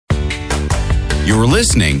You're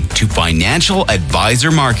listening to Financial Advisor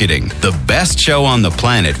Marketing, the best show on the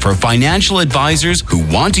planet for financial advisors who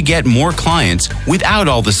want to get more clients without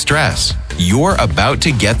all the stress. You're about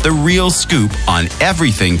to get the real scoop on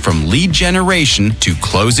everything from lead generation to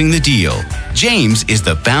closing the deal. James is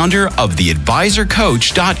the founder of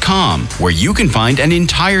theadvisorcoach.com, where you can find an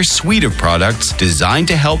entire suite of products designed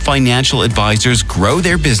to help financial advisors grow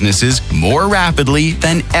their businesses more rapidly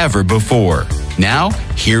than ever before. Now,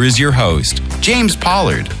 here is your host, James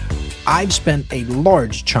Pollard. I've spent a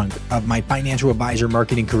large chunk of my financial advisor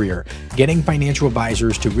marketing career getting financial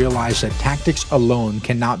advisors to realize that tactics alone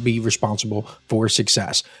cannot be responsible for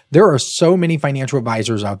success. There are so many financial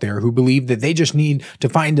advisors out there who believe that they just need to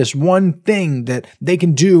find this one thing that they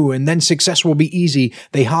can do and then success will be easy.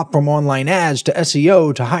 They hop from online ads to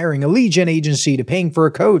SEO to hiring a lead gen agency to paying for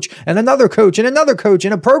a coach and another coach and another coach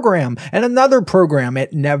and a program and another program.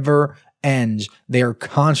 It never ends. They are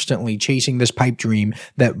constantly chasing this pipe dream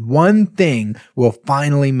that one thing will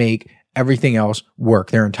finally make everything else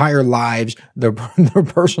work. Their entire lives, their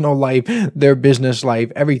personal life, their business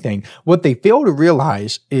life, everything. What they fail to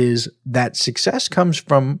realize is that success comes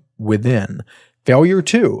from within. Failure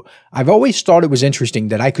too. I've always thought it was interesting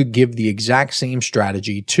that I could give the exact same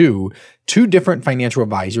strategy to two different financial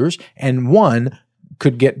advisors, and one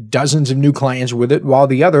could get dozens of new clients with it, while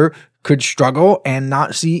the other could struggle and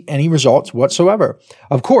not see any results whatsoever.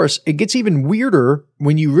 Of course, it gets even weirder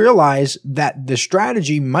when you realize that the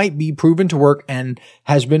strategy might be proven to work and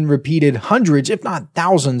has been repeated hundreds, if not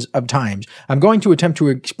thousands of times. I'm going to attempt to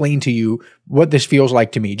explain to you what this feels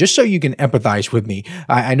like to me, just so you can empathize with me.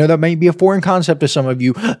 I know that may be a foreign concept to some of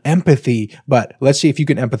you, empathy, but let's see if you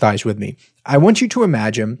can empathize with me. I want you to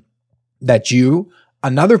imagine that you,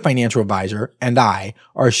 another financial advisor, and I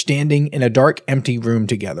are standing in a dark, empty room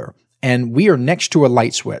together, and we are next to a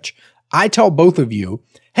light switch. I tell both of you,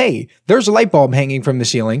 hey, there's a light bulb hanging from the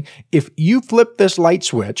ceiling. If you flip this light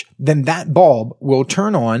switch, then that bulb will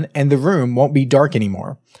turn on and the room won't be dark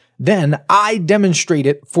anymore. Then I demonstrate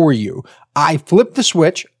it for you. I flip the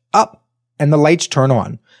switch up and the lights turn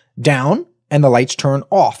on, down, and the lights turn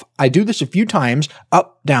off. I do this a few times,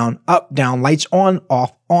 up, down, lights on,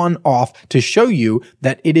 off, to show you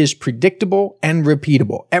that it is predictable and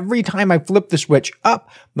repeatable. Every time I flip the switch up,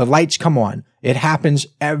 the lights come on. It happens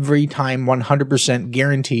every time, 100%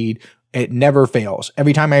 guaranteed. It never fails.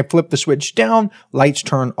 Every time I flip the switch down, lights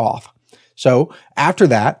turn off. So after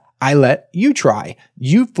that, I let you try.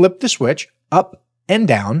 You flip the switch up and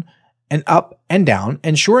down, and up and down,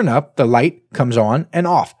 and sure enough, the light comes on and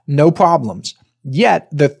off. No problems. Yet,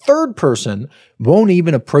 the third person won't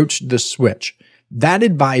even approach the switch. That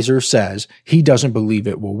advisor says he doesn't believe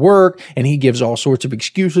it will work, and he gives all sorts of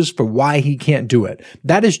excuses for why he can't do it.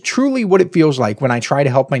 That is truly what it feels like when I try to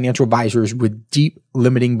help financial advisors with deep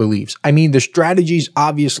limiting beliefs. I mean, the strategies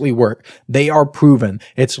obviously work. They are proven.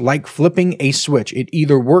 It's like flipping a switch. It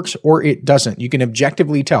either works or it doesn't. You can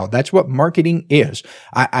objectively tell. That's what marketing is.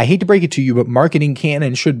 I hate to break it to you, but marketing can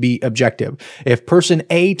and should be objective. If person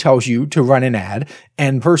A tells you to run an ad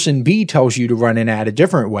and person B tells you to run an ad a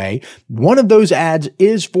different way, one of those ads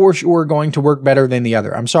is for sure going to work better than the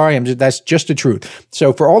other. I'm sorry. That's just the truth.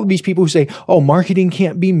 So for all of these people who say, oh, marketing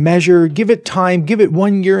can't be measured, give it time, give it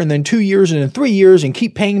 1 year and then 2 years and then 3 years and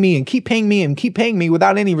keep paying me and keep paying me and keep paying me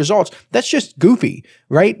without any results. That's just goofy,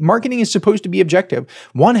 right? Marketing is supposed to be objective.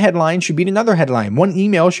 One headline should beat another headline. One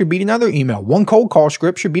email should beat another email. One cold call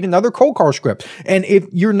script should beat another cold call script. And if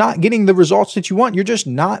you're not getting the results that you want, you're just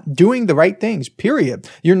not doing the right things, period.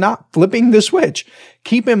 You're not flipping the switch.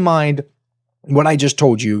 Keep in mind what I just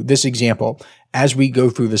told you, this example, as we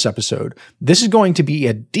go through this episode. This is going to be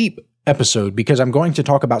a deep episode because I'm going to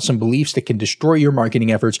talk about some beliefs that can destroy your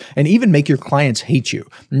marketing efforts and even make your clients hate you.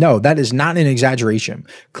 No, that is not an exaggeration.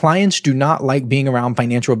 Clients do not like being around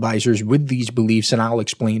financial advisors with these beliefs, and I'll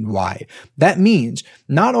explain why. That means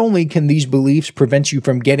not only can these beliefs prevent you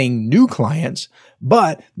from getting new clients,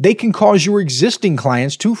 but they can cause your existing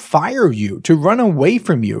clients to fire you, to run away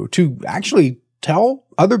from you, to actually tell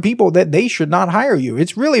other people that they should not hire you.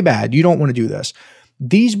 It's really bad. You don't want to do this.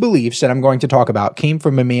 These beliefs that I'm going to talk about came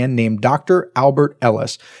from a man named Dr. Albert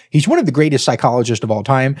Ellis. He's one of the greatest psychologists of all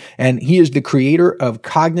time, and he is the creator of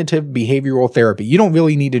cognitive behavioral therapy. You don't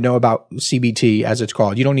really need to know about CBT, as it's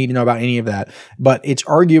called. You don't need to know about any of that, but it's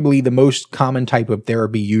arguably the most common type of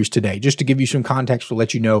therapy used today. Just to give you some context to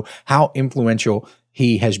let you know how influential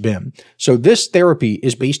he has been. So this therapy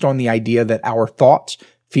is based on the idea that our thoughts,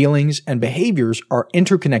 feelings, and behaviors are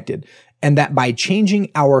interconnected, and that by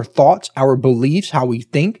changing our thoughts, our beliefs, how we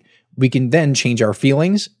think, we can then change our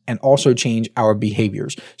feelings and also change our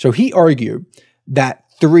behaviors. So he argued that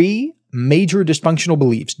 3 major dysfunctional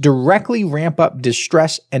beliefs directly ramp up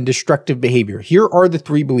distress and destructive behavior. Here are the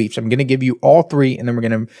 3 beliefs. I'm going to give you all 3, and then we're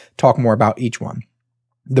going to talk more about each one.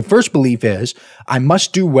 The first belief is, I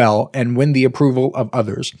must do well and win the approval of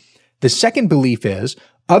others. The second belief is,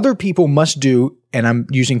 other people must do, and I'm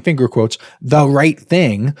using finger quotes, the right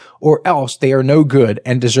thing, or else they are no good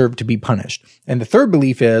and deserve to be punished. And the third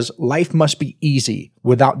belief is, life must be easy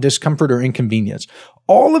without discomfort or inconvenience.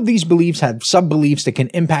 All of these beliefs have sub-beliefs that can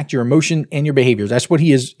impact your emotion and your behaviors. That's what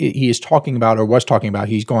he is talking about, or was talking about.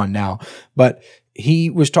 He's gone now. But he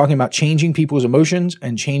was talking about changing people's emotions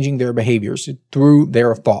and changing their behaviors through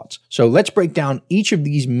their thoughts. So let's break down each of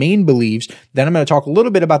these main beliefs. Then I'm going to talk a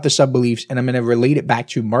little bit about the sub-beliefs, and I'm going to relate it back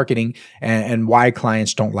to marketing and why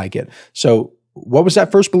clients don't like it. So what was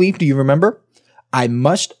that first belief? Do you remember? I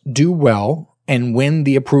must do well and win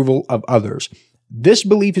the approval of others. This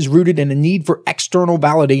belief is rooted in a need for external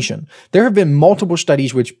validation. There have been multiple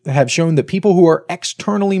studies which have shown that people who are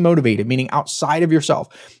externally motivated, meaning outside of yourself,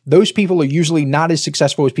 those people are usually not as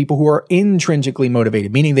successful as people who are intrinsically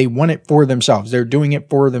motivated, meaning they want it for themselves. They're doing it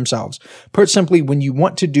for themselves. Put simply, when you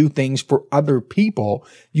want to do things for other people,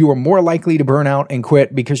 you are more likely to burn out and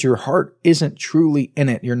quit because your heart isn't truly in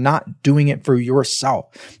it. You're not doing it for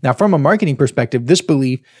yourself. Now, from a marketing perspective, this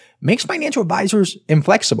belief makes financial advisors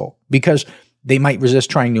inflexible because they might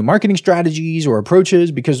resist trying new marketing strategies or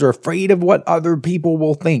approaches because they're afraid of what other people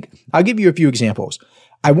will think. I'll give you a few examples.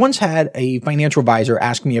 I once had a financial advisor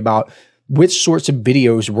ask me about which sorts of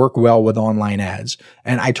videos work well with online ads.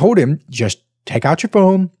 And I told him, just take out your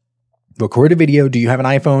phone, record a video. Do you have an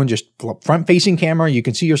iPhone? Just front-facing camera. You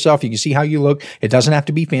can see yourself. You can see how you look. It doesn't have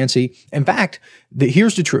to be fancy. In fact,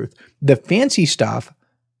 here's the truth. The fancy stuff,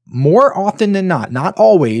 more often than not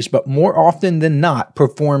always, but more often than not,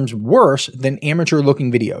 performs worse than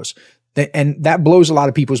amateur-looking videos. And that blows a lot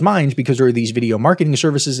of people's minds because there are these video marketing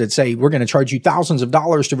services that say, we're going to charge you thousands of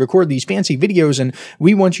dollars to record these fancy videos, and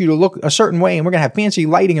we want you to look a certain way, and we're going to have fancy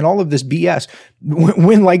lighting and all of this BS.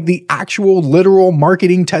 When like the actual literal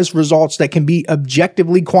marketing test results that can be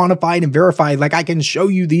objectively quantified and verified, like I can show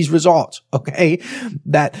you these results, okay?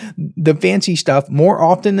 That the fancy stuff more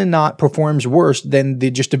often than not performs worse than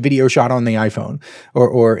just a video shot on the iPhone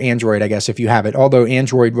or Android, I guess, if you have it. Although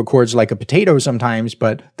Android records like a potato sometimes,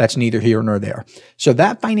 but that's neither here nor there. So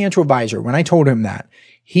that financial advisor, when I told him that,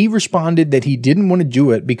 he responded that he didn't want to do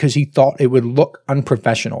it because he thought it would look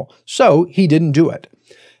unprofessional. So he didn't do it.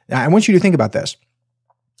 Now, I want you to think about this.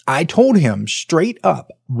 I told him straight up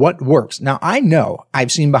what works. Now, I know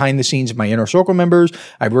I've seen behind the scenes of my inner circle members.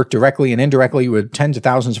 I've worked directly and indirectly with tens of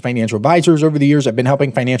thousands of financial advisors over the years. I've been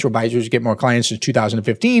helping financial advisors get more clients since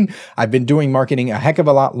 2015. I've been doing marketing a heck of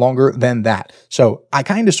a lot longer than that. So I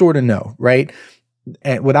kind of sort of know, right?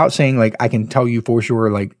 And without saying like, I can tell you for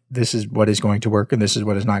sure, like this is what is going to work and this is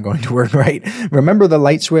what is not going to work, right? Remember the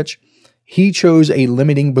light switch? He chose a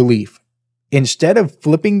limiting belief. Instead of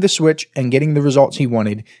flipping the switch and getting the results he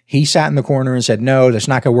wanted, he sat in the corner and said, no, that's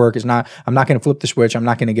not going to work. I'm not going to flip the switch. I'm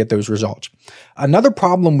not going to get those results. Another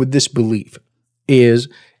problem with this belief is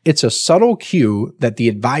it's a subtle cue that the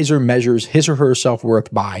advisor measures his or her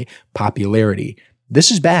self-worth by popularity.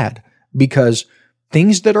 This is bad because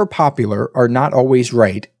things that are popular are not always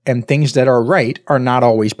right, and things that are right are not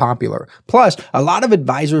always popular. Plus, a lot of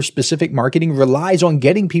advisor-specific marketing relies on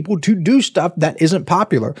getting people to do stuff that isn't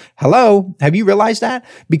popular. Hello? Have you realized that?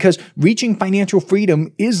 Because reaching financial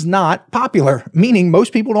freedom is not popular, meaning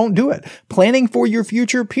most people don't do it. Planning for your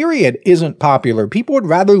future, period, isn't popular. People would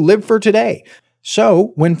rather live for today.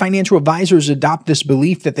 So when financial advisors adopt this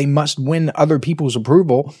belief that they must win other people's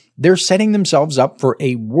approval, they're setting themselves up for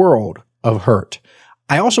a world of hurt.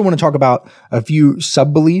 I also want to talk about a few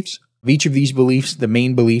sub-beliefs of each of these beliefs, the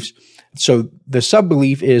main beliefs. So the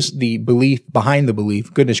sub-belief is the belief behind the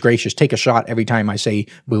belief. Goodness gracious, take a shot every time I say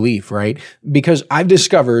belief, right? Because I've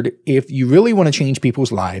discovered if you really want to change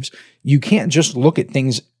people's lives, you can't just look at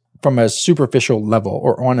things from a superficial level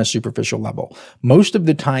or on a superficial level. Most of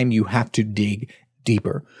the time you have to dig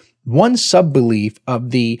deeper. One sub-belief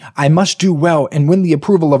of the I must do well and win the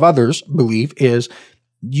approval of others belief is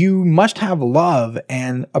you must have love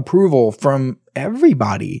and approval from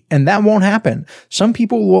everybody, and that won't happen. Some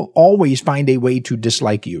people will always find a way to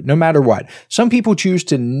dislike you, no matter what. Some people choose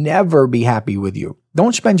to never be happy with you.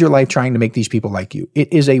 Don't spend your life trying to make these people like you.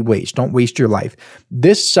 It is a waste. Don't waste your life.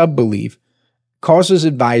 This sub-belief causes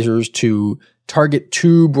advisors to target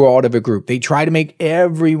too broad of a group. They try to make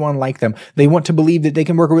everyone like them. They want to believe that they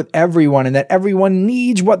can work with everyone and that everyone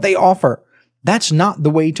needs what they offer. That's not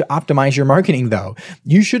the way to optimize your marketing, though.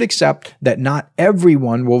 You should accept that not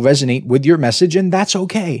everyone will resonate with your message, and that's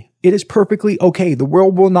okay. It is perfectly okay. The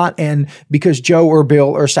world will not end because Joe or Bill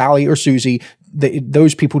or Sally or Susie,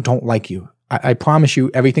 those people don't like you. I promise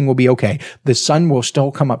you everything will be okay. The sun will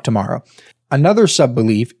still come up tomorrow. Another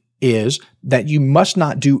sub-belief is that you must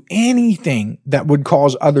not do anything that would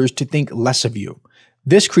cause others to think less of you.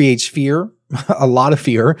 This creates fear, a lot of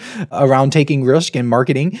fear around taking risk in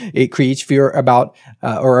marketing. It creates fear about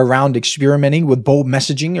or around experimenting with bold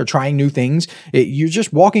messaging or trying new things. You're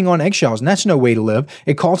just walking on eggshells, and that's no way to live.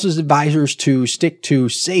 It causes advisors to stick to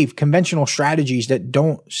safe, conventional strategies that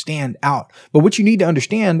don't stand out. But what you need to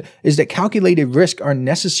understand is that calculated risks are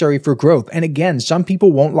necessary for growth. And again, some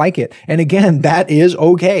people won't like it. And again, that is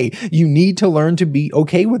okay. You need to learn to be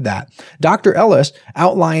okay with that. Dr. Ellis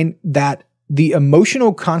outlined that the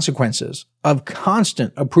emotional consequences of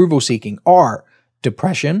constant approval seeking are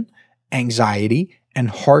depression, anxiety, and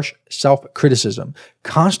harsh self-criticism.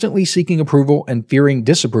 Constantly seeking approval and fearing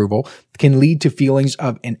disapproval can lead to feelings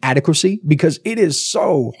of inadequacy because it is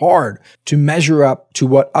so hard to measure up to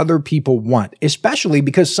what other people want, especially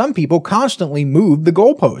because some people constantly move the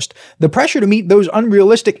goalpost. The pressure to meet those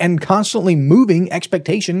unrealistic and constantly moving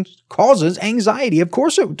expectations causes anxiety. Of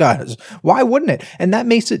course it does. Why wouldn't it? And that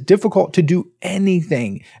makes it difficult to do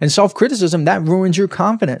anything. And self-criticism, that ruins your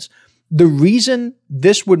confidence. The reason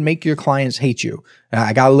this would make your clients hate you,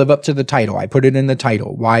 I got to live up to the title. I put it in the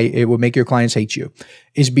title, why it would make your clients hate you,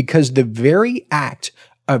 is because the very act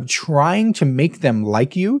of trying to make them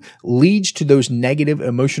like you leads to those negative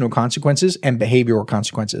emotional consequences and behavioral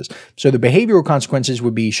consequences. So the behavioral consequences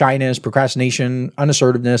would be shyness, procrastination,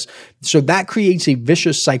 unassertiveness. So that creates a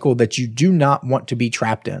vicious cycle that you do not want to be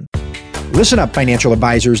trapped in. Listen up, financial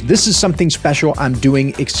advisors. This is something special I'm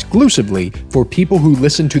doing exclusively for people who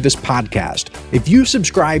listen to this podcast. If you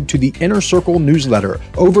subscribe to the Inner Circle newsletter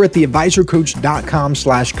over at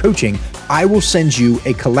theadvisorcoach.com/coaching, I will send you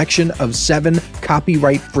a collection of 7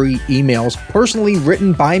 copyright-free emails personally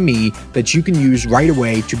written by me that you can use right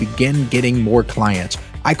away to begin getting more clients.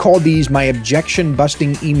 I call these my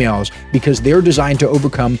objection-busting emails because they're designed to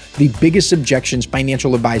overcome the biggest objections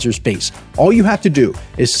financial advisors face. All you have to do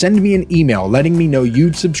is send me an email letting me know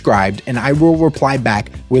you'd subscribed, and I will reply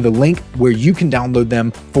back with a link where you can download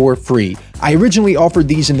them for free. I originally offered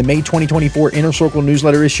these in the May 2024 Inner Circle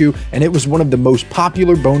newsletter issue, and it was one of the most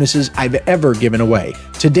popular bonuses I've ever given away.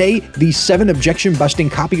 Today, these 7 objection-busting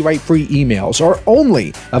copyright-free emails are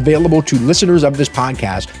only available to listeners of this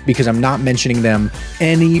podcast because I'm not mentioning them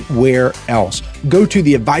anywhere else. Go to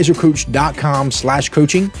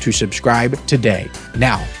theadvisorcoach.com/coaching to subscribe today.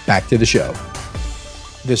 Now, back to the show.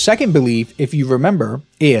 The second belief, if you remember,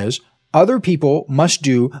 is other people must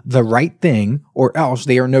do the right thing or else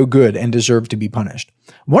they are no good and deserve to be punished.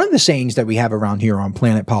 One of the sayings that we have around here on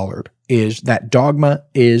Planet Pollard is that dogma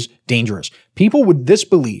is dangerous. People with this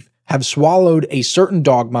belief have swallowed a certain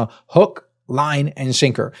dogma hook, line, and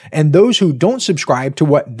sinker. And those who don't subscribe to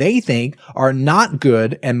what they think are not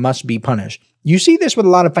good and must be punished. You see this with a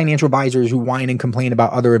lot of financial advisors who whine and complain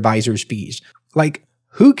about other advisors' fees. Like,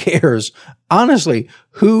 who cares? Honestly,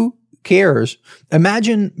 who cares?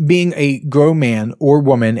 Imagine being a grown man or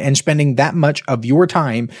woman and spending that much of your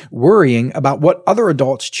time worrying about what other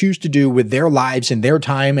adults choose to do with their lives and their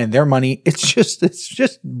time and their money. It's just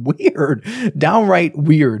weird, downright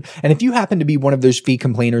weird. And if you happen to be one of those fee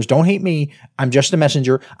complainers, don't hate me. I'm just a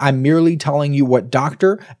messenger. I'm merely telling you what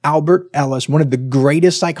Dr. Albert Ellis, one of the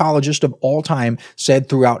greatest psychologists of all time, said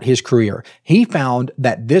throughout his career. He found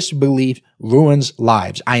that this belief ruins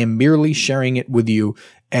lives. I am merely sharing it with you.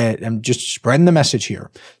 And I'm just spreading the message here.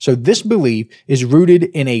 So this belief is rooted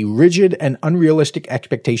in a rigid and unrealistic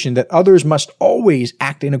expectation that others must always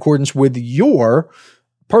act in accordance with your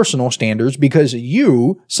personal standards because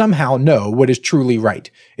you somehow know what is truly right.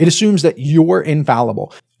 It assumes that you're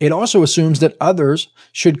infallible. It also assumes that others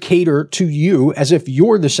should cater to you as if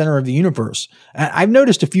you're the center of the universe. I've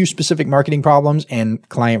noticed a few specific marketing problems and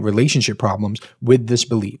client relationship problems with this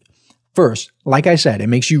belief. First, like I said, it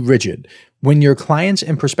makes you rigid. When your clients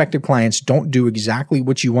and prospective clients don't do exactly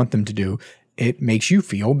what you want them to do, it makes you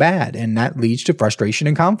feel bad, and that leads to frustration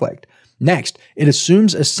and conflict. Next, it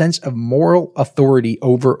assumes a sense of moral authority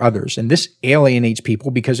over others, and this alienates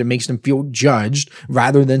people because it makes them feel judged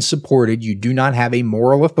rather than supported. You do not have a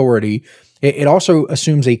moral authority. It also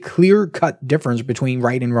assumes a clear-cut difference between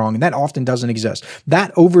right and wrong, and that often doesn't exist.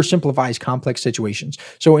 That oversimplifies complex situations.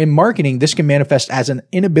 So in marketing, this can manifest as an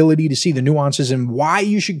inability to see the nuances in why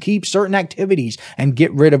you should keep certain activities and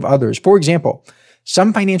get rid of others. For example,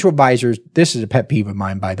 some financial advisors, this is a pet peeve of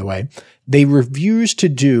mine, by the way, they refuse to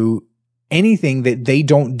do anything that they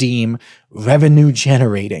don't deem revenue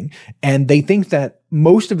generating. And they think that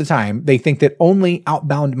most of the time, they think that only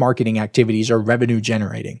outbound marketing activities are revenue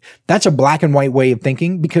generating. That's a black and white way of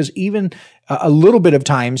thinking, because even a little bit of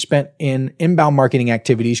time spent in inbound marketing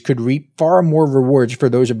activities could reap far more rewards for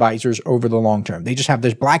those advisors over the long term. They just have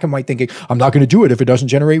this black and white thinking, I'm not going to do it if it doesn't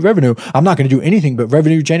generate revenue. I'm not going to do anything but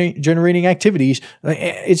revenue generating activities.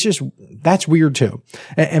 It's just, that's weird too.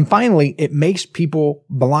 And finally, it makes people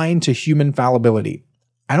blind to human fallibility.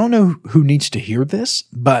 I don't know who needs to hear this,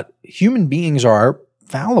 but human beings are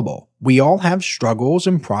fallible. We all have struggles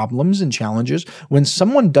and problems and challenges. When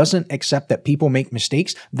someone doesn't accept that people make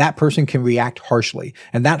mistakes, that person can react harshly.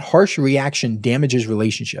 And that harsh reaction damages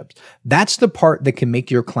relationships. That's the part that can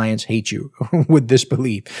make your clients hate you with this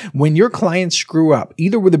belief. When your clients screw up,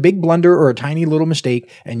 either with a big blunder or a tiny little mistake,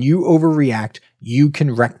 and you overreact, you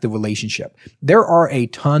can wreck the relationship. There are a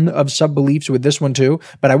ton of sub-beliefs with this one too,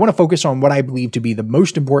 but I want to focus on what I believe to be the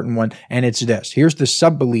most important one, and it's this. Here's the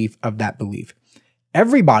sub-belief of that belief.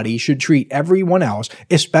 Everybody should treat everyone else,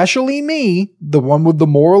 especially me, the one with the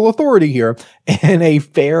moral authority here, in a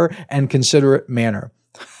fair and considerate manner.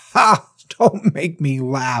 Ha! Don't make me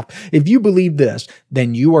laugh. If you believe this,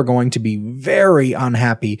 then you are going to be very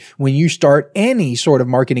unhappy when you start any sort of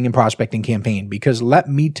marketing and prospecting campaign, because let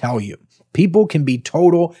me tell you, people can be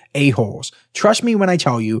total a-holes. Trust me when I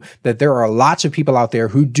tell you that there are lots of people out there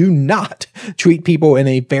who do not treat people in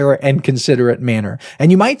a fair and considerate manner. And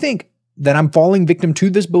you might think that I'm falling victim to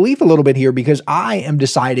this belief a little bit here, because I am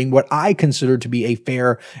deciding what I consider to be a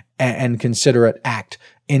fair and considerate act.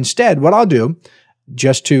 Instead, what I'll do,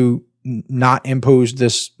 just to not impose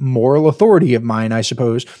this moral authority of mine, I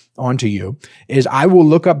suppose, onto you, is I will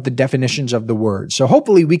look up the definitions of the word. So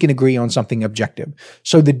hopefully we can agree on something objective.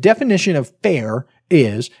 So the definition of fair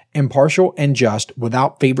is impartial and just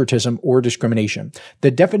without favoritism or discrimination. The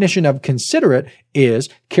definition of considerate is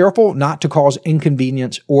careful not to cause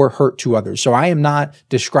inconvenience or hurt to others. So I am not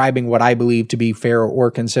describing what I believe to be fair or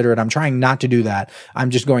considerate. I'm trying not to do that. I'm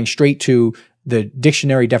just going straight to the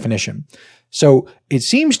dictionary definition. So it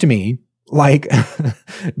seems to me like,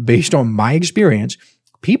 based on my experience,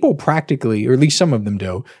 people practically, or at least some of them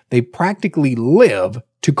do, they practically live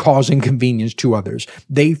to cause inconvenience to others.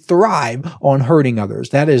 They thrive on hurting others.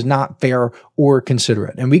 That is not fair or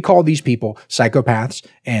considerate. And we call these people psychopaths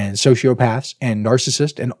and sociopaths and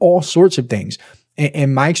narcissists and all sorts of things.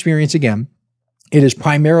 In my experience, again, it is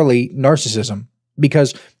primarily narcissism,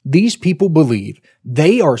 because these people believe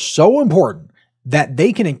they are so important that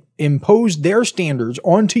they can impose their standards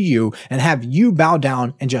onto you and have you bow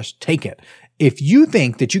down and just take it. If you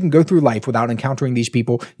think that you can go through life without encountering these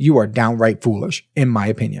people, you are downright foolish, in my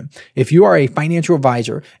opinion. If you are a financial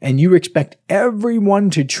advisor and you expect everyone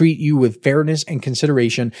to treat you with fairness and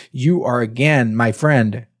consideration, you are, again, my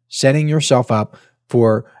friend, setting yourself up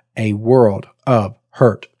for a world of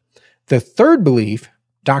hurt. The third belief,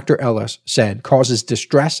 Dr. Ellis said, causes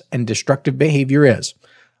distress and destructive behavior is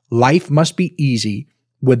life must be easy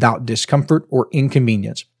without discomfort or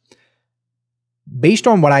inconvenience. Based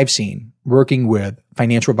on what I've seen working with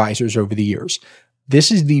financial advisors over the years,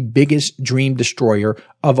 this is the biggest dream destroyer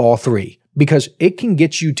of all three, because it can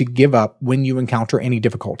get you to give up when you encounter any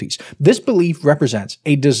difficulties. This belief represents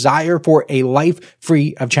a desire for a life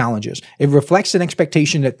free of challenges. It reflects an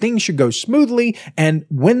expectation that things should go smoothly, and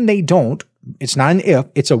when they don't, it's not an if,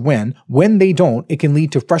 it's a when. When they don't, it can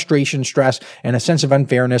lead to frustration, stress, and a sense of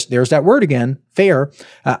unfairness. There's that word again, fair.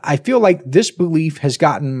 I feel like this belief has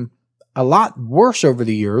gotten a lot worse over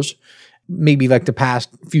the years, maybe like the past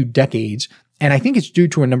few decades. And I think it's due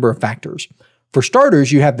to a number of factors. For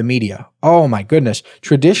starters, you have the media. Oh my goodness.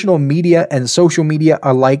 Traditional media and social media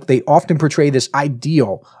alike, they often portray this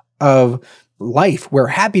ideal of life where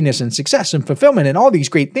happiness and success and fulfillment and all these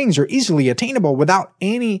great things are easily attainable without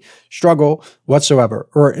any struggle whatsoever,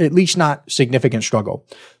 or at least not significant struggle.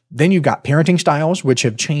 Then you've got parenting styles, which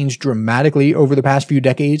have changed dramatically over the past few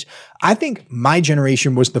decades. I think my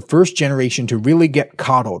generation was the first generation to really get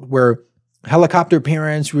coddled, where helicopter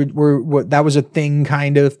parents were that was a thing,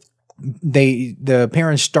 kind of. The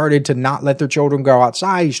parents started to not let their children go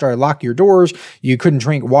outside. You started locking your doors. You couldn't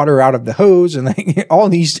drink water out of the hose, and all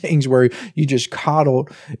these things where you just coddled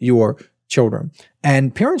your children.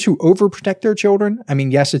 And parents who overprotect their children, I mean,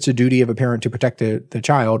 yes, it's a duty of a parent to protect the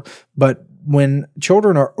child, but when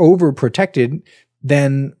children are overprotected,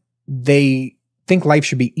 then they think life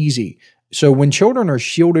should be easy. So when children are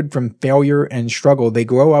shielded from failure and struggle, they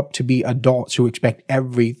grow up to be adults who expect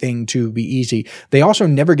everything to be easy. They also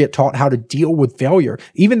never get taught how to deal with failure,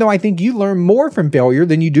 even though I think you learn more from failure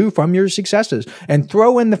than you do from your successes. And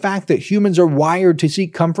throw in the fact that humans are wired to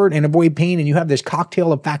seek comfort and avoid pain, and you have this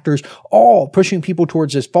cocktail of factors all pushing people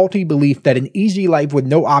towards this faulty belief that an easy life with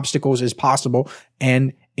no obstacles is possible,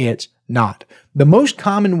 and it's not. The most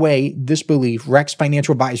common way this belief wrecks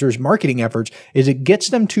financial advisors' marketing efforts is it gets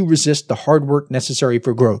them to resist the hard work necessary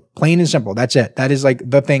for growth. Plain and simple. That's it. That is like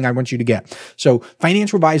the thing I want you to get. So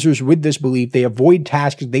financial advisors with this belief, they avoid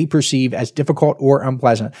tasks they perceive as difficult or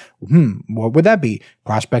unpleasant. What would that be?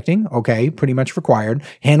 Prospecting? Okay, pretty much required.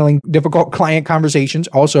 Handling difficult client conversations?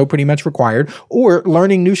 Also pretty much required. Or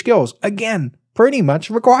learning new skills? Again, pretty much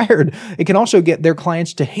required. It can also get their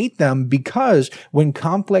clients to hate them because when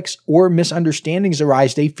conflicts or misunderstandings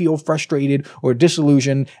arise, they feel frustrated or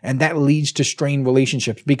disillusioned, and that leads to strained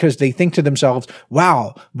relationships because they think to themselves,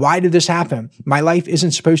 wow, why did this happen? My life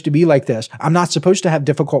isn't supposed to be like this. I'm not supposed to have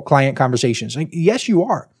difficult client conversations. Like, yes, you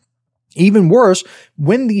are. Even worse,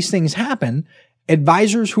 when these things happen,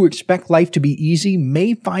 advisors who expect life to be easy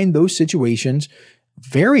may find those situations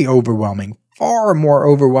very overwhelming, far more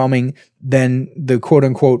overwhelming than the quote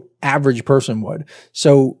unquote average person would.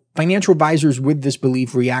 So financial advisors with this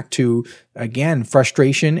belief react to, again,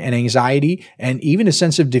 frustration and anxiety and even a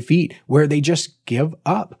sense of defeat where they just give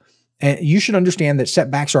up. And you should understand that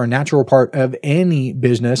setbacks are a natural part of any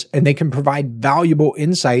business, and they can provide valuable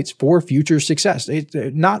insights for future success.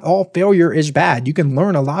 Not all failure is bad. You can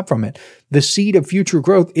learn a lot from it. The seed of future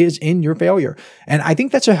growth is in your failure. And I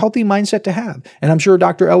think that's a healthy mindset to have. And I'm sure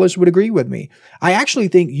Dr. Ellis would agree with me. I actually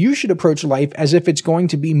think you should approach life as if it's going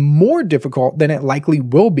to be more difficult than it likely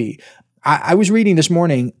will be. I was reading this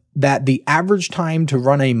morning that the average time to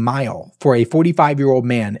run a mile for a 45-year-old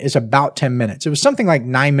man is about 10 minutes. It was something like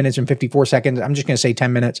 9 minutes and 54 seconds. I'm just going to say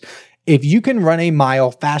 10 minutes. If you can run a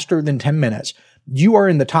mile faster than 10 minutes, you are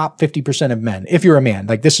in the top 50% of men. If you're a man,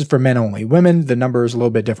 like this is for men only. Women, the number is a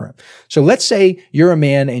little bit different. So let's say you're a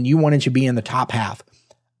man and you wanted to be in the top half.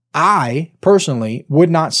 I personally would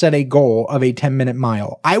not set a goal of a 10-minute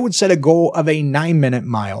mile. I would set a goal of a 9-minute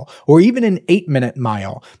mile or even an 8-minute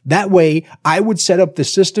mile. That way, I would set up the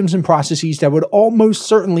systems and processes that would almost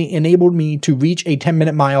certainly enable me to reach a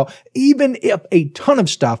 10-minute mile, even if a ton of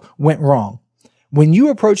stuff went wrong. When you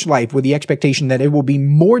approach life with the expectation that it will be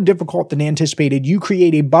more difficult than anticipated, you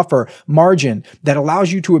create a buffer margin that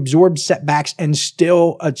allows you to absorb setbacks and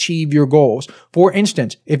still achieve your goals. For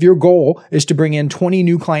instance, if your goal is to bring in 20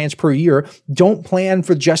 new clients per year, don't plan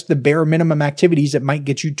for just the bare minimum activities that might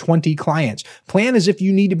get you 20 clients. Plan as if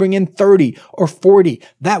you need to bring in 30 or 40.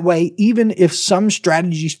 That way, even if some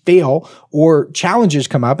strategies fail or challenges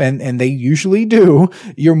come up, and they usually do,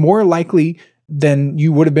 you're more likely than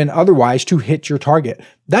you would have been otherwise to hit your target.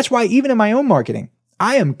 That's why even in my own marketing,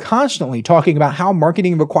 I am constantly talking about how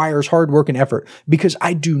marketing requires hard work and effort because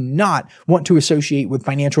I do not want to associate with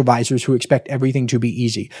financial advisors who expect everything to be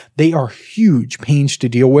easy. They are huge pains to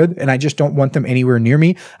deal with, and I just don't want them anywhere near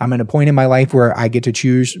me. I'm at a point in my life where I get to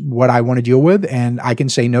choose what I want to deal with, and I can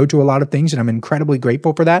say no to a lot of things, and I'm incredibly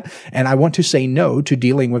grateful for that. And I want to say no to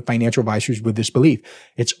dealing with financial advisors with this belief.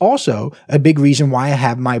 It's also a big reason why I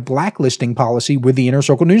have my blacklisting policy with the Inner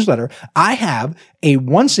Circle newsletter. I have a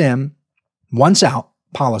once in, once out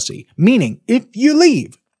policy, meaning if you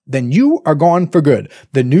leave, then you are gone for good.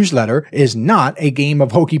 The newsletter is not a game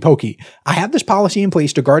of hokey pokey. I have this policy in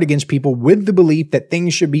place to guard against people with the belief that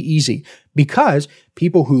things should be easy because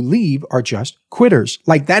people who leave are just quitters.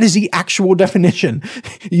 Like that is the actual definition.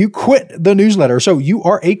 You quit the newsletter, so you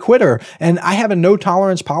are a quitter. And I have a no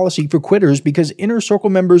tolerance policy for quitters because Inner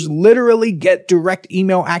Circle members literally get direct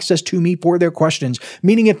email access to me for their questions,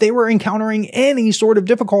 meaning if they were encountering any sort of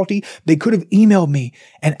difficulty, they could have emailed me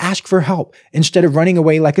and asked for help instead of running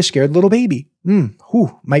away like a scared little baby.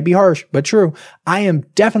 Might be harsh, but true. I am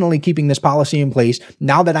definitely keeping this policy in place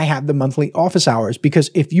now that I have the monthly office hours,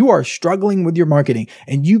 because if you are struggling with your marketing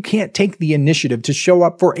and you can't take the initiative to show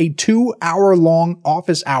up for a 2-hour-long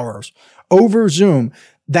office hours over Zoom,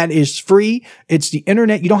 that is free. It's the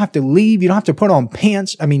internet. You don't have to leave. You don't have to put on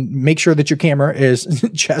pants. I mean, make sure that your camera is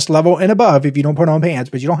chest level and above if you don't put on pants,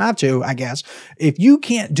 but you don't have to, I guess. If you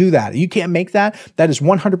can't do that, you can't make that, that is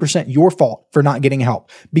 100% your fault for not getting help,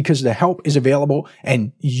 because the help is available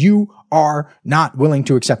and you are not willing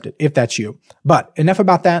to accept it if that's you. But enough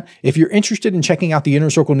about that. If you're interested in checking out the Inner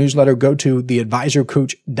Circle newsletter, go to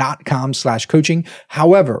theadvisorcoach.com/coaching.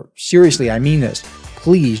 However, seriously, I mean this.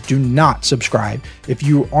 Please do not subscribe if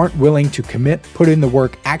you aren't willing to commit, put in the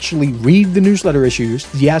work, actually read the newsletter issues.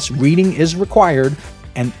 Yes, reading is required,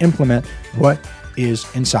 and implement what is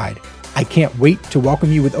inside. I can't wait to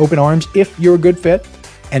welcome you with open arms if you're a good fit.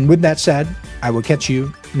 And with that said, I will catch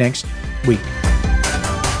you next week.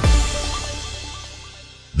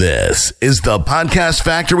 This is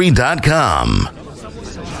thepodcastfactory.com.